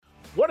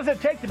What does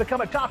it take to become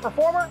a top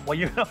performer? Well,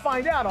 you're going to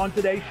find out on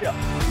today's show.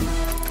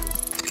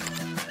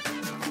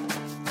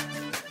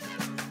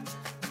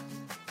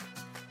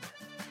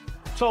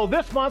 So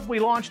this month we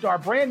launched our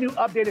brand new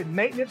updated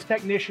maintenance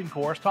technician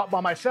course taught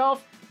by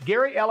myself,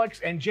 Gary Ellicks,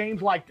 and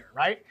James Leichter,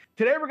 right?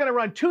 Today we're going to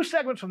run 2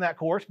 segments from that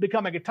course,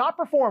 becoming a top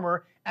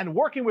performer and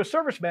working with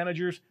service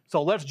managers.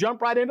 So let's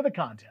jump right into the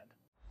content.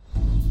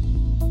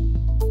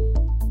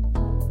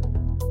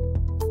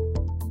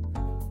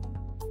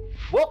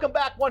 Welcome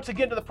back once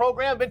again to the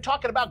program. We've been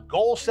talking about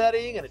goal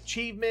setting and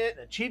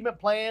achievement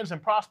plans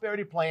and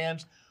prosperity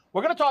plans.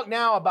 We're going to talk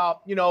now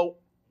about,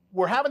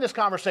 we're having this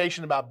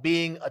conversation about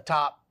being a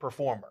top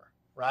performer,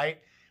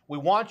 right? We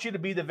want you to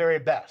be the very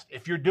best.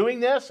 If you're doing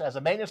this as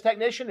a maintenance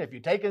technician, if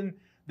you're taking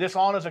this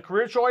on as a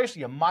career choice,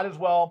 you might as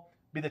well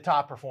be the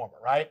top performer,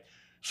 right?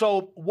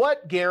 So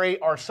what, Gary,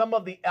 are some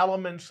of the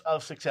elements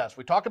of success?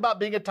 We talk about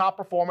being a top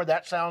performer.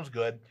 That sounds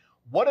good.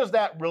 What does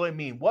that really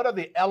mean? What are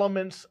the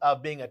elements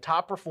of being a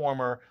top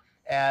performer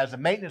as a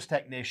maintenance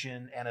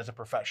technician and as a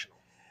professional?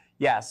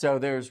 Yeah, so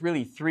there's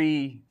really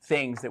 3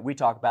 things that we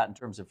talk about in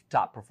terms of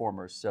top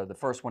performers. So the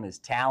first one is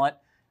talent.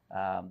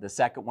 The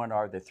second one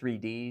are the 3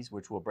 Ds,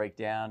 which we'll break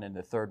down. And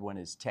the third one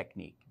is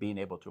technique, being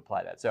able to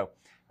apply that. So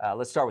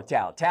let's start with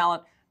talent.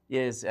 Talent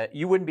is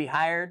you wouldn't be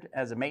hired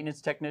as a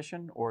maintenance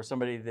technician or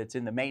somebody that's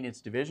in the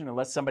maintenance division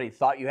unless somebody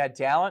thought you had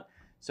talent.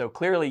 So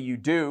clearly you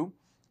do.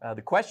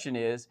 The question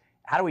is,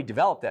 how do we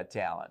develop that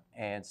talent?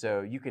 And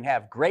so you can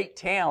have great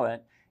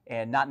talent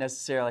and not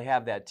necessarily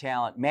have that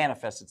talent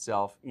manifest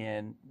itself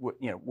in,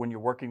 when you're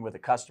working with a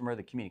customer,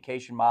 the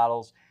communication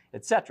models,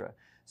 et cetera.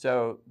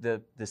 So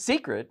the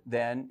secret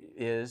then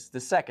is the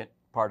second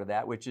part of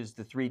that, which is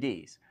the 3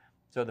 Ds.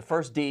 So the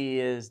first D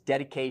is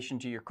dedication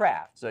to your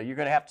craft. So you're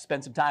going to have to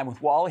spend some time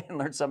with Wally and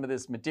learn some of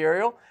this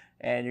material,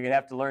 and you're going to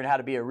have to learn how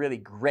to be a really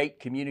great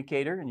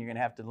communicator, and you're going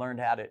to have to learn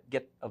how to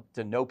get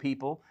to know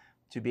people,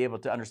 to be able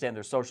to understand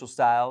their social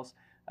styles.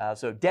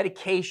 So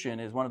dedication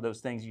is one of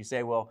those things you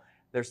say, well,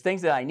 there's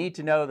things that I need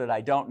to know that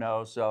I don't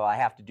know, so I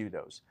have to do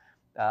those.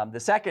 The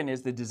second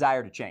is the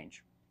desire to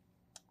change.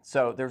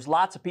 So there's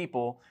lots of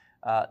people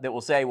that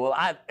will say, well,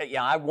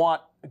 I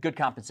want good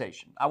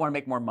compensation. I want to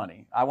make more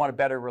money. I want a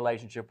better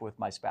relationship with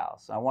my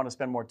spouse. I want to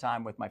spend more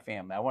time with my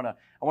family. I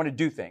want to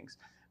do things.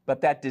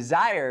 But that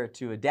desire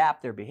to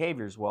adapt their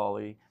behaviors,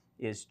 Wally,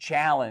 is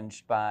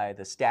challenged by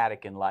the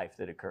static in life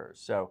that occurs.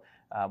 So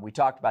we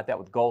talked about that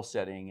with goal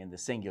setting and the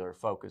singular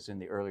focus in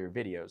the earlier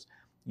videos.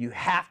 You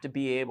have to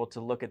be able to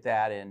look at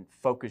that and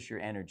focus your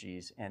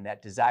energies, and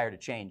that desire to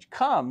change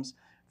comes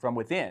from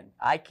within.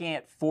 I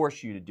can't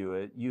force you to do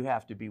it. You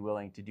have to be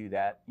willing to do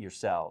that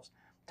yourselves.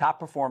 Top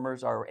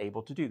performers are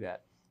able to do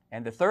that.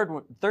 And the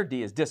third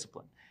D is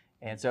discipline.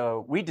 And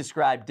so we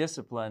describe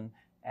discipline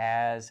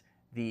as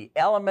the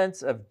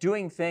elements of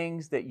doing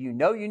things that you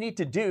know you need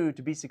to do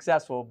to be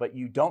successful, but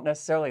you don't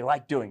necessarily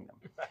like doing them.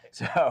 Right.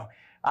 So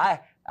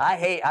I've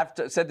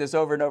said this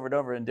over and over and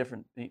over in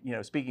different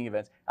speaking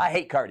events. I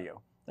hate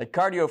cardio. Like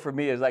cardio for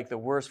me is like the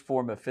worst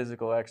form of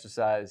physical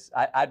exercise.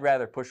 I'd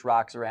rather push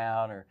rocks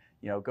around or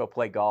go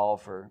play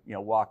golf or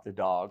walk the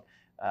dog.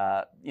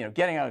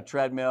 Getting on a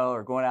treadmill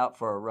or going out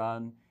for a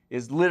run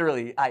is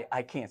literally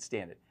I can't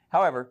stand it.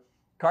 However,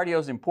 cardio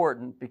is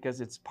important because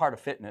it's part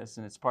of fitness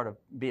and it's part of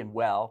being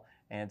well.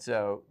 And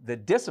so the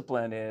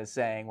discipline is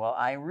saying, well,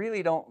 I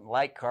really don't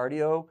like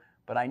cardio,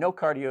 but I know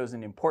cardio is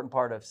an important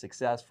part of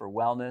success for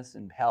wellness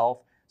and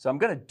health, so I'm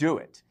going to do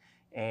it.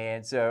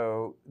 And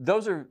so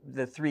those are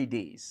the 3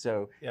 Ds.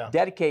 So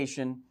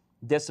dedication,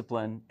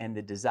 discipline, and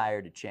the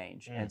desire to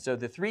change. And so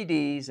the 3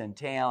 Ds and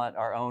talent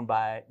are owned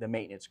by the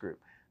maintenance group.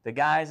 The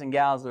guys and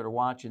gals that are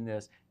watching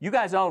this, you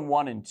guys own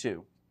 1 and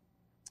 2.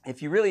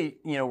 If you really,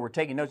 were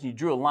taking notes and you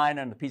drew a line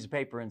on a piece of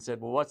paper and said,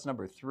 well, what's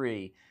number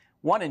 3?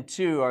 1 and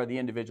 2 are the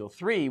individual.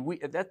 3,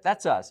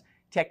 that's us.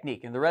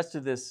 Technique. And the rest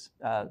of this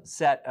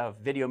set of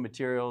video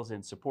materials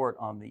and support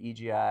on the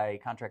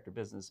EGI Contractor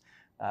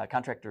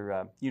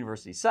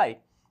University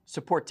site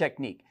support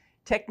technique.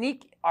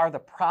 Technique are the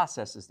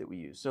processes that we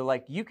use. So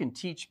like you can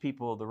teach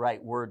people the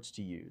right words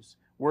to use,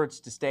 words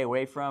to stay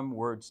away from,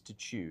 words to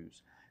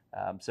choose.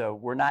 So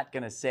we're not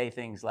going to say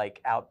things like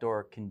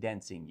outdoor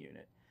condensing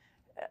unit.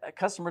 A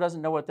customer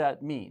doesn't know what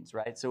that means,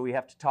 right? So we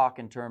have to talk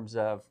in terms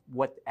of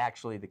what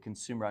actually the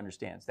consumer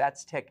understands.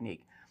 That's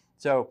technique.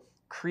 So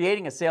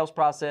creating a sales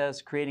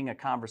process, creating a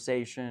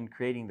conversation,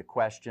 creating the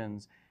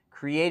questions,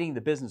 creating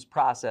the business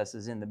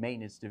processes in the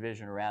maintenance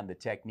division around the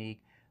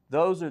technique,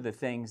 those are the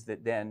things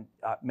that then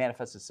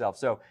manifest itself.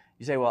 So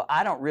you say, well,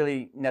 I don't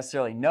really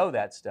necessarily know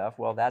that stuff.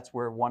 Well, that's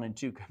where 1 and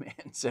 2 come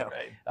in. So,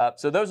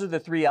 so those are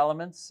the 3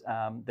 elements.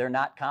 They're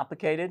not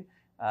complicated.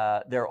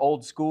 They're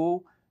old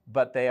school,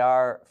 but they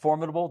are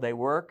formidable. They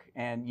work.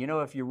 And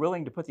if you're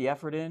willing to put the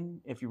effort in,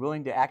 if you're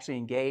willing to actually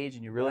engage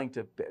and you're willing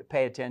to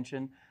pay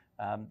attention,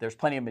 there's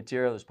plenty of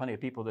material, there's plenty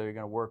of people that are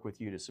going to work with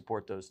you to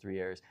support those 3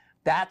 areas.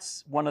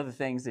 That's one of the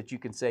things that you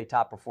can say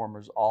top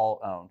performers all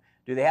own.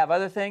 Do they have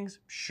other things?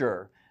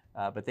 Sure.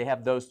 But they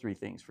have those 3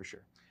 things for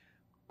sure.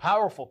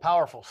 Powerful,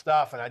 powerful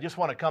stuff. And I just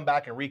want to come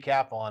back and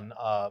recap on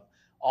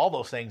all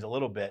those things a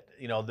little bit.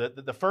 You know,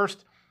 the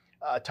first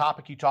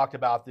topic you talked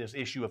about, this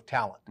issue of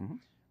talent,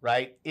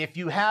 right? If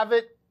you have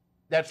it,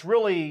 that's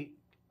really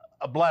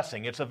a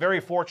blessing. It's a very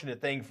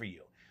fortunate thing for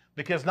you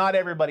because not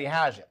everybody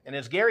has it. And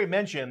as Gary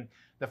mentioned,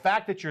 the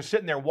fact that you're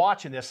sitting there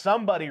watching this,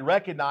 somebody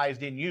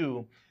recognized in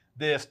you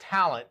this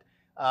talent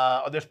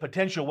or this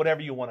potential,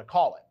 whatever you want to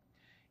call it.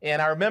 And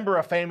I remember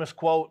a famous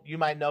quote, you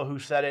might know who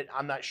said it,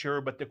 I'm not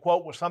sure, but the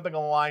quote was something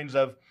along the lines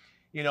of,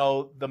 you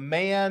know, the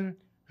man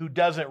who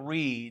doesn't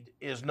read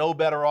is no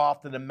better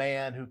off than the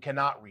man who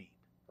cannot read,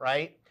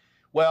 right?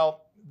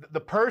 Well,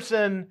 the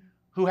person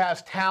who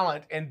has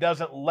talent and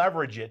doesn't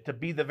leverage it to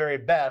be the very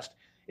best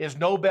is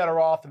no better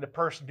off than the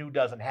person who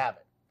doesn't have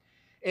it.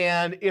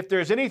 And if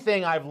there's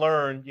anything I've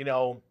learned, you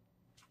know,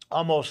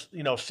 almost,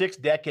 6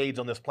 decades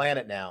on this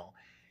planet now,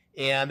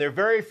 and there are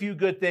very few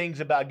good things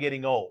about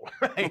getting old,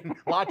 right?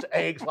 Lots of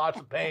aches, lots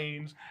of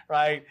pains,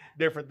 right?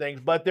 Different things.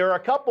 But there are a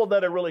couple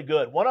that are really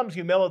good. One of them is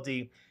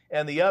humility,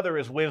 and the other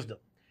is wisdom.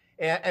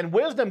 And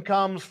wisdom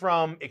comes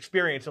from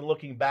experience and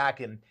looking back.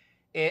 And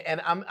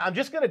I'm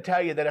just going to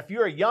tell you that if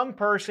you're a young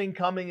person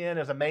coming in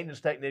as a maintenance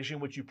technician,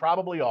 which you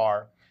probably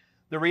are,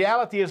 the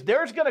reality is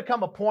there's going to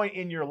come a point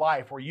in your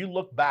life where you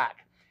look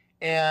back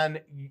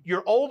and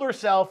your older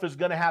self is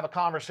going to have a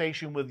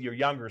conversation with your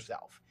younger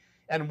self.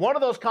 And one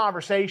of those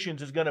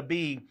conversations is going to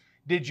be,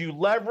 did you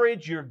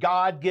leverage your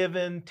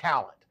God-given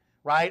talent,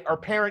 right? Or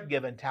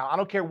parent-given talent. I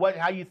don't care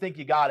how you think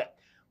you got it.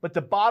 But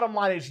the bottom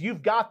line is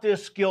you've got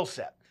this skill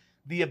set,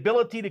 the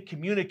ability to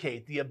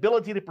communicate, the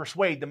ability to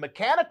persuade, the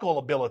mechanical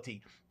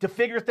ability to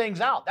figure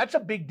things out. That's a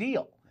big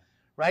deal,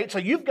 right? So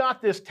you've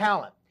got this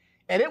talent.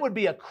 And it would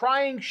be a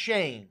crying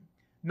shame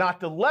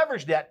not to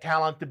leverage that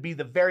talent to be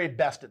the very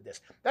best at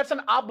this. That's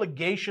an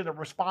obligation, a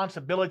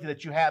responsibility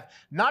that you have,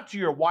 not to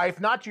your wife,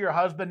 not to your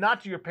husband,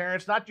 not to your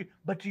parents,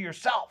 but to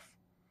yourself.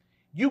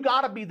 You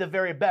got to be the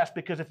very best,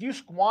 because if you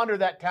squander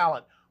that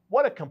talent,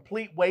 what a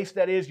complete waste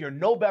that is. You're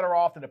no better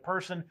off than a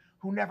person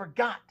who never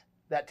got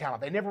that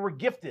talent. They never were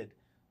gifted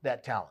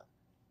that talent.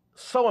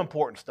 So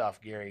important stuff,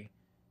 Gary.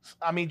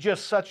 I mean,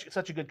 just such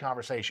a good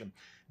conversation.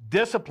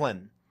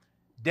 Discipline,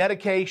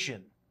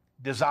 dedication,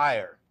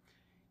 desire.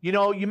 You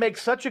know, you make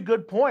such a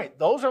good point.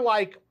 Those are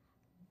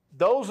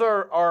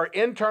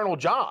internal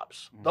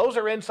jobs. Those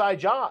are inside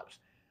jobs.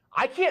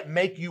 I can't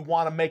make you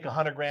want to make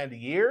 $100,000 a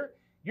year.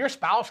 Your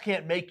spouse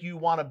can't make you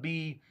want to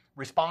be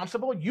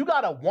responsible. You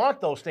got to want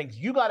those things.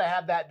 You got to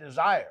have that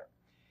desire.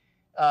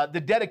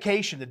 The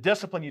dedication, the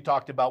discipline you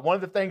talked about. One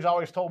of the things I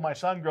always told my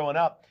son growing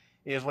up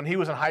is when he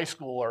was in high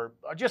school or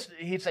just,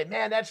 he'd say,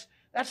 man, that's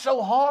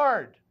so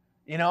hard.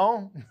 You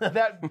know,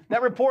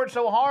 that report's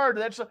so hard.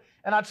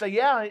 And I'd say,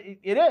 yeah,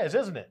 it is,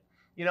 isn't it?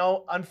 You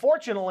know,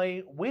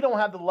 unfortunately, we don't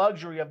have the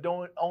luxury of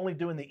only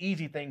doing the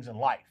easy things in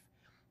life.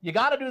 You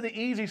got to do the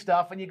easy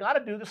stuff, and you got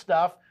to do the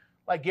stuff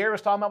like Gary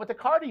was talking about with the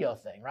cardio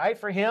thing, right?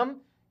 For him,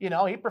 you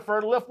know, he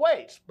preferred to lift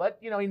weights, but,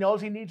 you know, he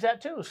knows he needs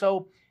that too.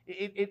 So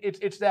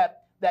it's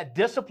that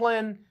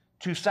discipline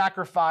to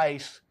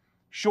sacrifice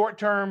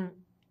short-term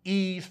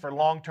ease for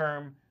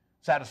long-term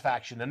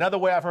satisfaction. Another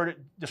way I've heard it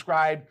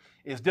described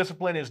is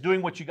discipline is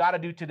doing what you got to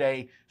do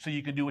today so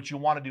you can do what you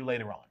want to do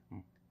later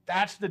on.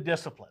 That's the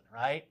discipline,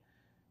 right?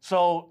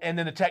 So, and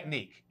then the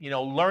technique, you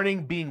know,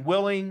 learning, being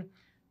willing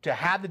to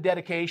have the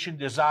dedication,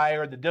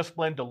 desire, the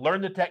discipline to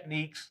learn the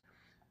techniques.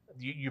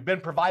 You've been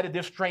provided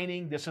this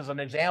training. This is an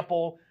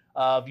example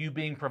of you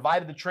being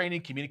provided the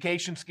training,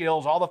 communication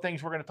skills, all the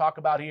things we're going to talk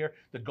about here,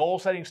 the goal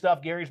setting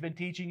stuff Gary's been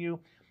teaching you.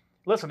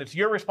 Listen, it's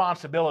your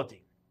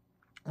responsibility.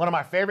 One of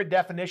my favorite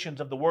definitions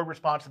of the word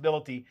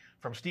responsibility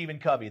from Stephen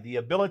Covey, the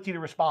ability to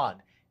respond,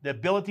 the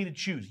ability to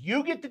choose.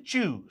 You get to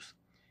choose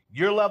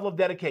your level of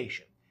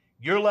dedication,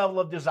 your level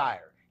of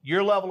desire,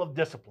 your level of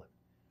discipline,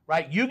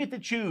 right? You get to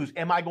choose,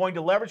 am I going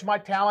to leverage my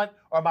talent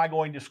or am I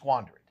going to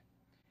squander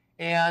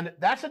it? And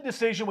that's a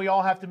decision we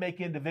all have to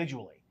make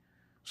individually.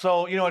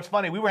 So, you know, it's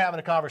funny, we were having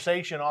a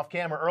conversation off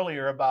camera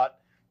earlier about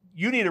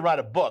you need to write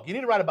a book. You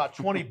need to write about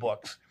 20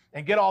 books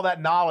and get all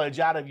that knowledge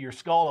out of your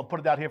skull and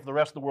put it out here for the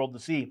rest of the world to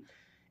see.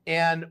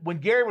 And when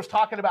Gary was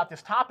talking about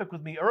this topic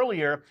with me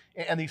earlier,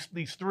 and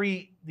these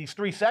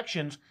three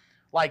sections,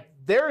 like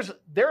there's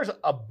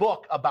a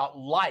book about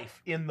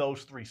life in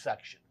those 3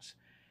 sections.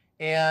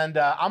 And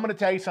I'm going to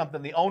tell you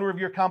something. The owner of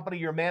your company,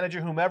 your manager,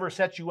 whomever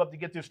sets you up to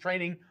get this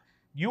training,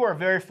 you are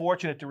very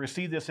fortunate to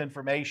receive this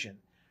information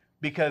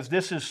because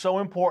this is so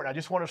important. I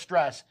just want to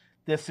stress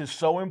this is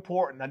so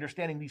important,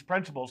 understanding these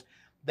principles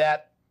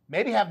that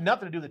maybe have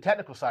nothing to do with the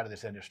technical side of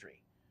this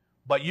industry.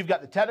 But you've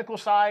got the technical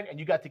side and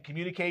you got the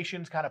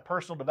communications, kind of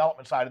personal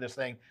development side of this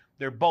thing.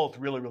 They're both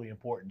really, really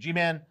important.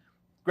 G-Man,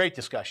 great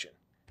discussion.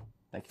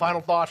 Thank you. Final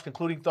thoughts,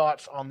 concluding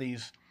thoughts on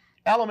these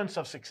elements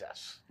of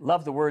success.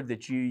 Love the word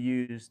that you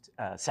used,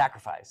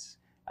 sacrifice.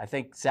 I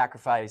think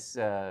sacrifice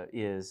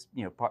is,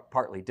 you know,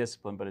 partly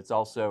discipline, but it's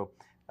also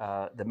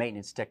the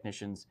maintenance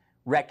technicians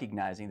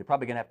recognizing they're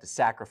probably going to have to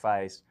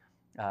sacrifice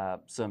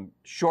some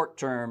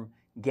short-term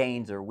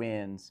gains or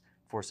wins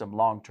for some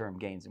long-term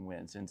gains and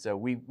wins. And so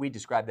we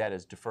describe that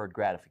as deferred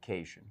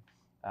gratification.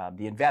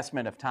 The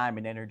investment of time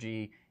and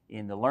energy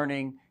in the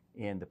learning,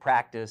 in the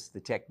practice, the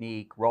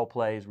technique, role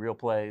plays, real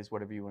plays,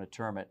 whatever you want to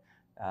term it.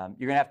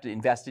 You're going to have to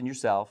invest in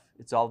yourself.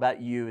 It's all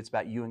about you. It's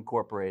about you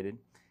incorporated.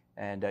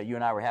 And you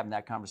and I were having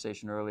that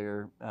conversation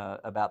earlier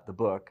about the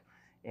book.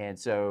 And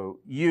so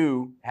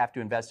you have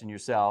to invest in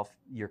yourself.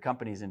 Your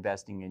company's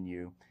investing in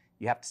you.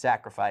 You have to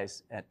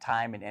sacrifice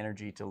time and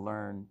energy to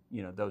learn,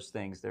 those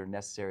things that are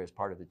necessary as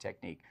part of the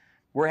technique.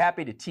 We're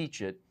happy to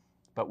teach it,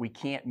 but we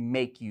can't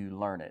make you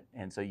learn it.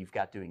 And so you've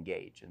got to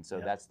engage. And so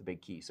that's the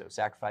big key. So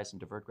sacrifice and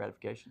deferred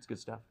gratification. It's good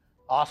stuff.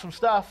 Awesome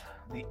stuff.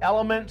 The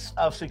Elements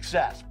of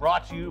Success,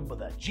 brought to you by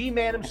the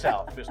G-Man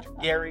himself, Mr.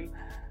 Gary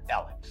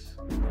Alex.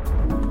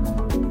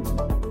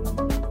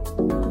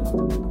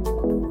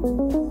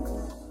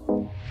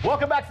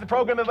 Welcome back to the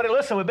program, everybody.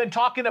 Listen, we've been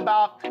talking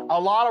about a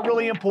lot of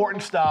really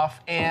important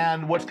stuff,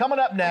 and what's coming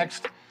up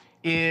next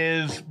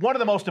is one of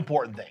the most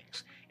important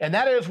things, and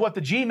that is what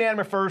the G-Man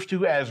refers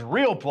to as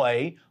real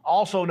play,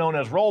 also known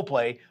as role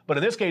play, but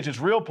in this case it's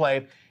real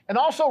play, and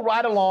also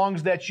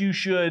ride-alongs that you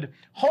should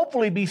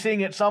hopefully be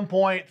seeing at some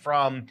point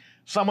from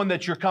someone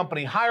that your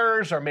company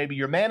hires, or maybe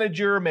your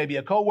manager, maybe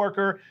a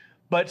coworker,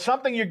 but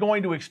something you're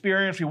going to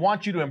experience. We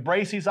want you to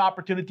embrace these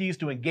opportunities,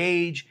 to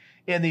engage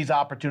in these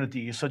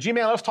opportunities. So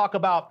G-Man, let's talk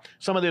about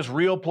some of this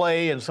real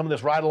play and some of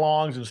this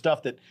ride-alongs and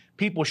stuff that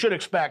people should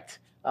expect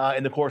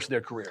in the course of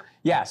their career.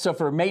 Yeah, so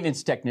for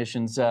maintenance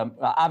technicians,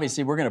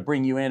 obviously we're going to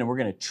bring you in and we're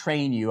going to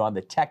train you on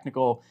the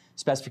technical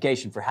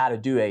specification for how to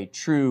do a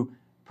true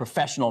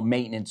professional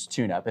maintenance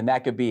tune-up. And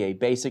that could be a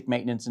basic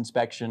maintenance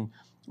inspection,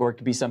 or it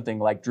could be something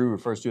like Drew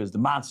refers to as the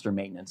monster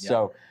maintenance. Yep.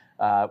 So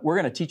we're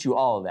going to teach you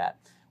all of that.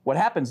 What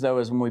happens, though,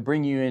 is when we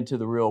bring you into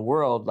the real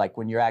world, like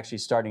when you're actually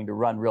starting to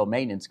run real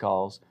maintenance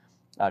calls,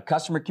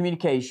 customer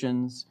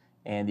communications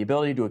and the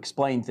ability to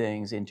explain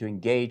things and to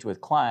engage with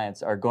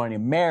clients are going to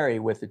marry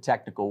with the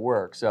technical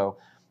work. So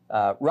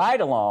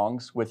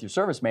ride-alongs with your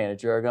service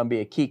manager are going to be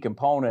a key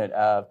component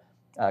of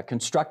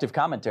constructive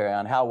commentary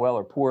on how well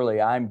or poorly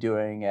I'm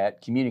doing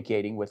at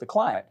communicating with the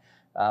client.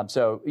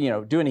 So,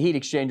 doing a heat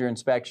exchanger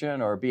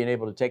inspection or being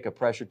able to take a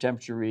pressure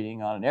temperature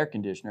reading on an air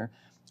conditioner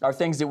are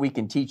things that we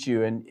can teach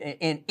you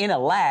in a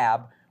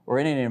lab or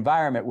in an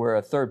environment where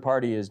a third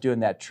party is doing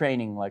that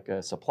training like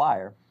a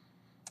supplier.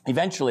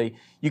 Eventually,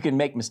 you can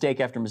make mistake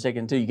after mistake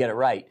until you get it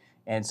right.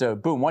 And so,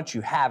 boom, once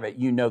you have it,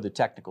 you know the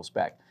technical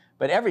spec.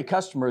 But every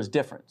customer is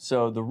different.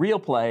 So the real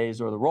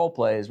plays or the role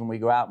plays when we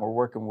go out and we're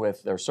working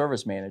with their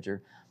service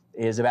manager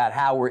is about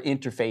how we're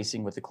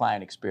interfacing with the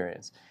client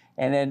experience.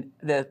 And then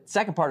the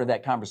second part of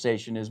that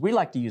conversation is we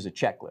like to use a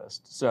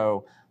checklist.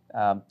 So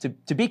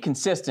to be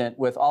consistent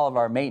with all of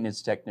our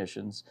maintenance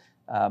technicians,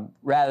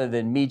 rather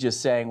than me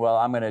just saying, well,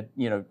 I'm going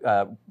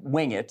to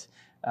wing it,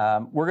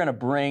 we're going to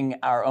bring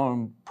our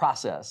own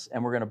process,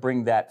 and we're going to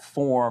bring that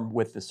form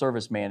with the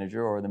service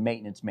manager or the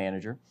maintenance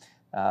manager.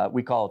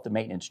 We call it the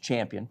maintenance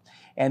champion.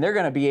 And they're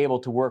going to be able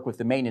to work with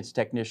the maintenance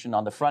technician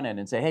on the front end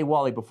and say, hey,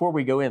 Wally, before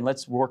we go in,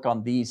 let's work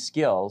on these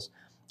skills.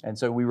 And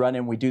so we run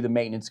in, we do the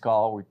maintenance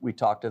call, we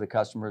talk to the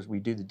customers, we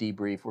do the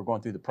debrief, we're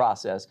going through the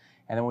process.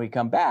 And then when we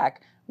come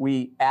back,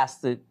 we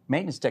ask the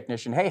maintenance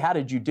technician, hey, how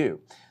did you do?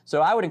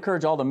 So I would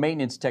encourage all the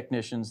maintenance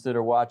technicians that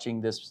are watching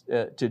this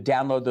to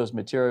download those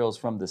materials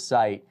from the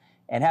site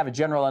and have a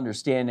general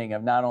understanding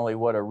of not only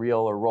what a real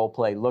or role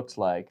play looks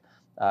like,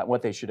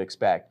 what they should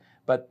expect.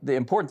 But the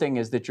important thing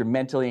is that you're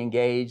mentally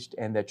engaged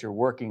and that you're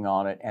working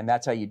on it, and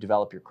that's how you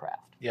develop your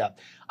craft. Yeah,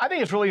 I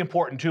think it's really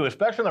important too,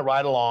 especially in the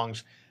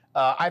ride-alongs.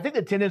 I think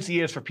the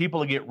tendency is for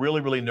people to get really,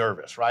 really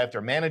nervous, right? If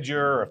they're a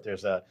manager or if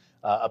there's a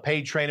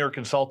paid trainer or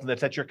consultant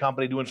that's at your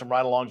company doing some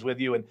ride-alongs with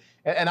you,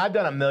 and I've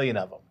done a million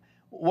of them.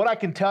 What I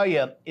can tell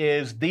you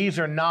is these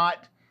are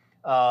not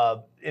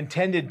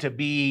intended to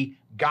be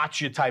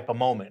gotcha type of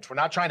moments. We're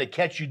not trying to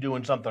catch you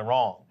doing something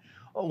wrong.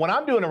 When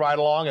I'm doing a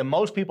ride-along, and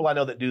most people I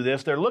know that do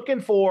this, they're looking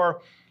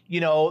for,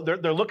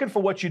 they're looking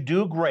for what you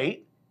do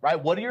great,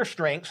 right? What are your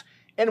strengths?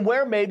 And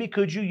where maybe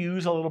could you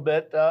use a little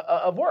bit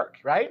of work,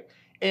 right?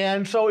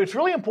 And so it's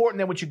really important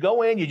that when you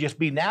go in, you just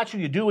be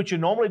natural, you do what you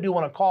normally do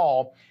on a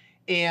call,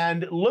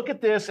 and look at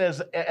this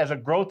as a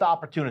growth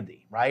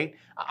opportunity, right?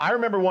 I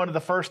remember one of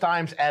the first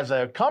times as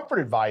a comfort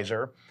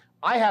advisor,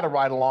 I had a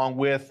ride-along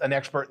with an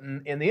expert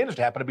in the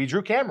industry, happened to be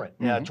Drew Cameron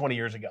 20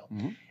 years ago.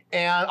 Mm-hmm.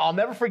 And I'll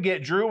never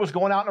forget, Drew was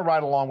going out in a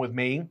ride-along with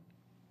me,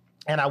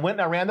 and I went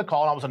and I ran the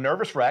call, and I was a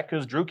nervous wreck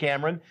because Drew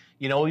Cameron,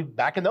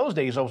 back in those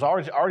days, I was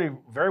already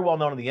very well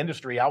known in the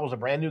industry. I was a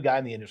brand new guy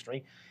in the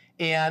industry.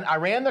 And I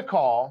ran the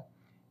call,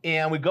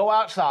 and we go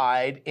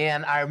outside,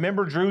 and I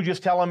remember Drew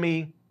just telling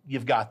me,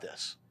 you've got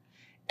this.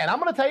 And I'm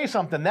going to tell you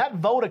something, that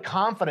vote of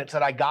confidence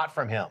that I got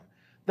from him,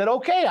 that,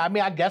 okay,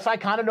 I guess I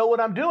kind of know what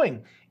I'm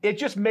doing. It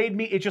just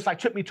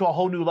took me to a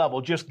whole new level,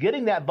 just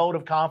getting that vote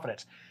of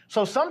confidence.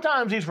 So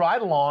sometimes these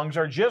ride-alongs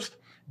are just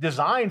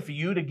designed for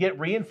you to get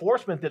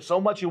reinforcement that so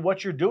much of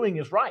what you're doing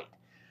is right.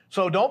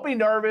 So don't be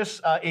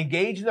nervous,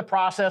 engage in the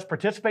process,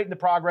 participate in the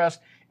progress,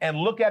 and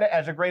look at it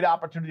as a great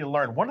opportunity to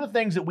learn. One of the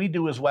things that we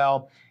do as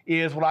well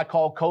is what I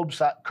call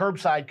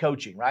curbside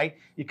coaching, right?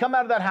 You come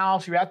out of that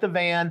house, you're at the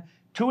van,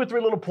 2 or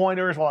 3 little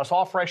pointers while it's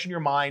all fresh in your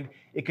mind.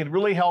 It can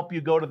really help you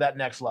go to that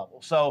next level.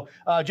 So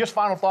just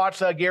final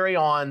thoughts, Gary,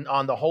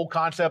 on the whole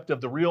concept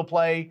of the real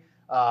play,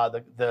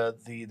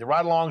 the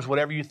ride-alongs,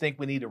 whatever you think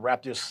we need to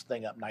wrap this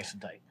thing up nice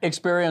and tight.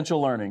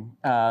 Experiential learning.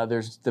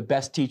 There's the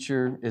best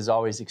teacher is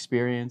always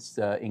experience,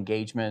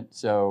 engagement.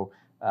 So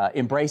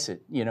embrace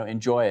it,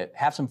 enjoy it,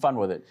 have some fun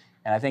with it.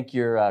 And I think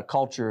your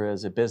culture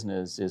as a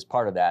business is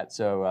part of that.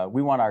 So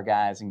we want our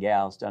guys and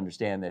gals to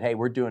understand that, hey,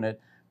 we're doing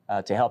it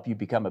to help you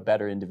become a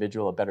better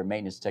individual, a better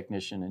maintenance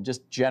technician, and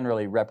just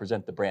generally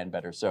represent the brand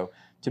better. So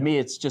to me,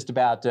 it's just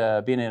about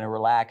being in a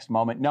relaxed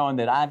moment, knowing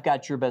that I've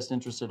got your best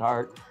interest at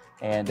heart,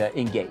 and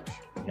engage.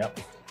 Yep.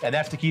 And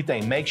that's the key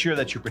thing. Make sure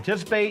that you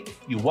participate,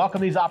 you welcome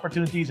these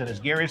opportunities, and as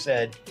Gary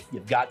said,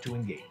 you've got to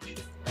engage.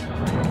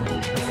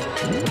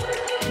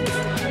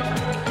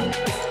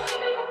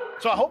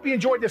 So I hope you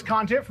enjoyed this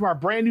content from our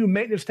brand new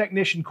maintenance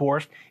technician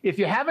course. If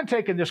you haven't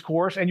taken this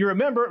course and you're a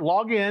member,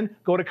 log in,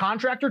 go to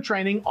Contractor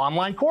Training,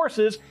 online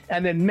courses,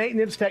 and then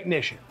maintenance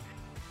technician.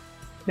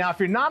 Now, if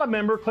you're not a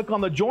member, click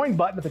on the join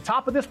button at the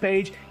top of this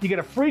page. You get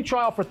a free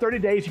trial for 30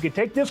 days. You can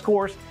take this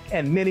course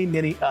and many,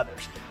 many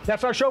others.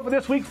 That's our show for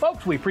this week,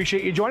 folks. We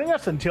appreciate you joining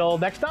us. Until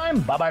next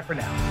time, bye-bye for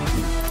now.